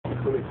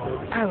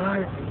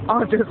Hello,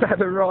 I just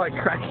had a right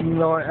cracking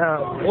night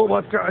out.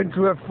 Almost got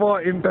into a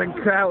fight in Ben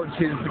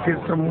Couches because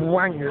some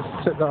wankers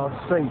took our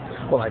seat.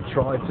 Well, they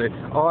tried to.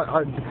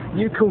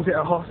 You called it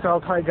a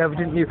hostile takeover,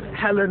 didn't you?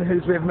 Helen,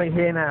 who's with me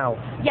here now.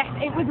 Yes,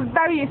 it was a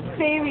very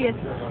serious,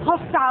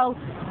 hostile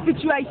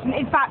situation.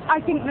 In fact, I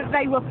think that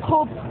they were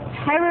pub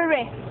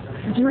terrorists.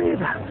 Did you hear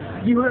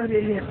that? You heard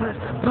it here first.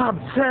 Pub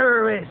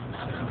terrorists.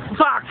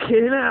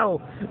 Fucking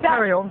hell.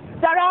 Carry on.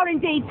 There are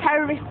indeed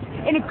terrorists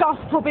in a goth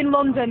pub in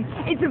London.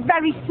 It's a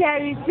very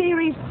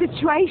serious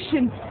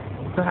situation.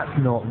 That's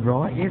not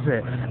right, is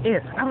it? Here,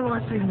 haven't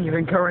I seen you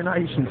in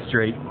Coronation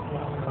Street?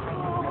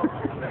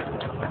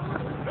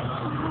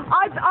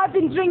 I've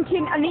been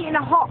drinking and eating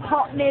a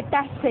hot near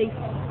Bessie.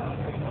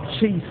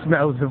 She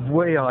smells of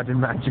wee, I'd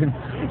imagine.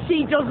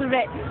 She does a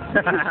bit.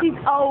 She's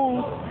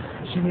old.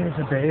 She is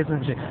a bit,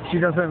 isn't she? She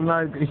doesn't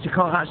know, she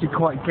can't actually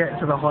quite get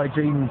to the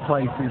hygiene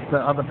places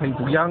that other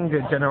people,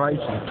 younger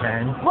generations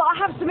can. Well, I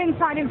have some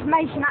inside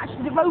information.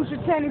 Actually, the Rose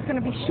Return is going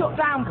to be shut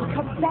down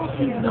because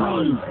Bessie's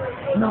wee.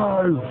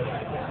 No.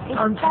 It's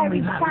Don't tell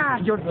me very that.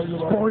 sad. You're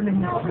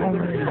spoiling it for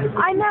me.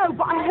 I know,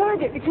 but I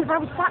heard it because I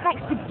was sat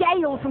next to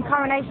Gail from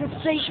Coronation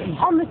Street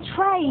on the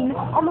train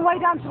on the way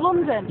down to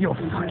London. You're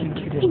fucking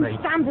kidding me. In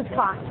standard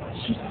class.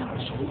 She's so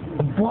cheap.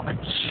 What a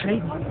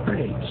cheap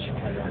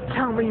bitch.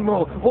 Tell me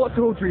more. What's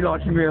Audrey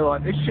like in real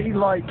life? Is she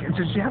like,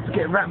 does she have to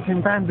get wrapped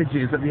in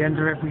bandages at the end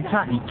of every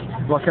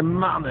take? Like a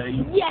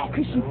mummy? Yeah,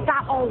 because she's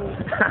that old.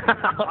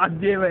 I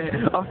knew it.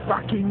 I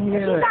fucking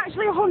knew it. She's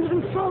actually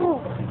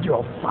 104.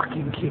 You're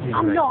fucking kidding me.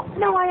 I'm not.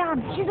 No, I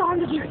am. She's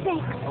 106.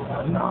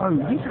 No,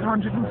 you said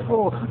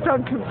 104.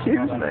 Don't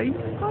confuse me.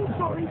 I'm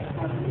sorry.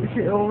 Is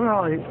it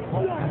alright?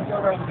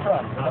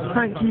 Yeah.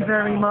 Thank you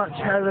very much,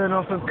 Helen,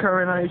 off of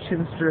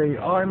Coronation Street.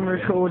 I'm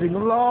recording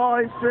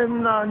live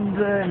from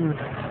London.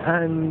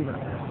 And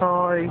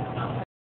bye.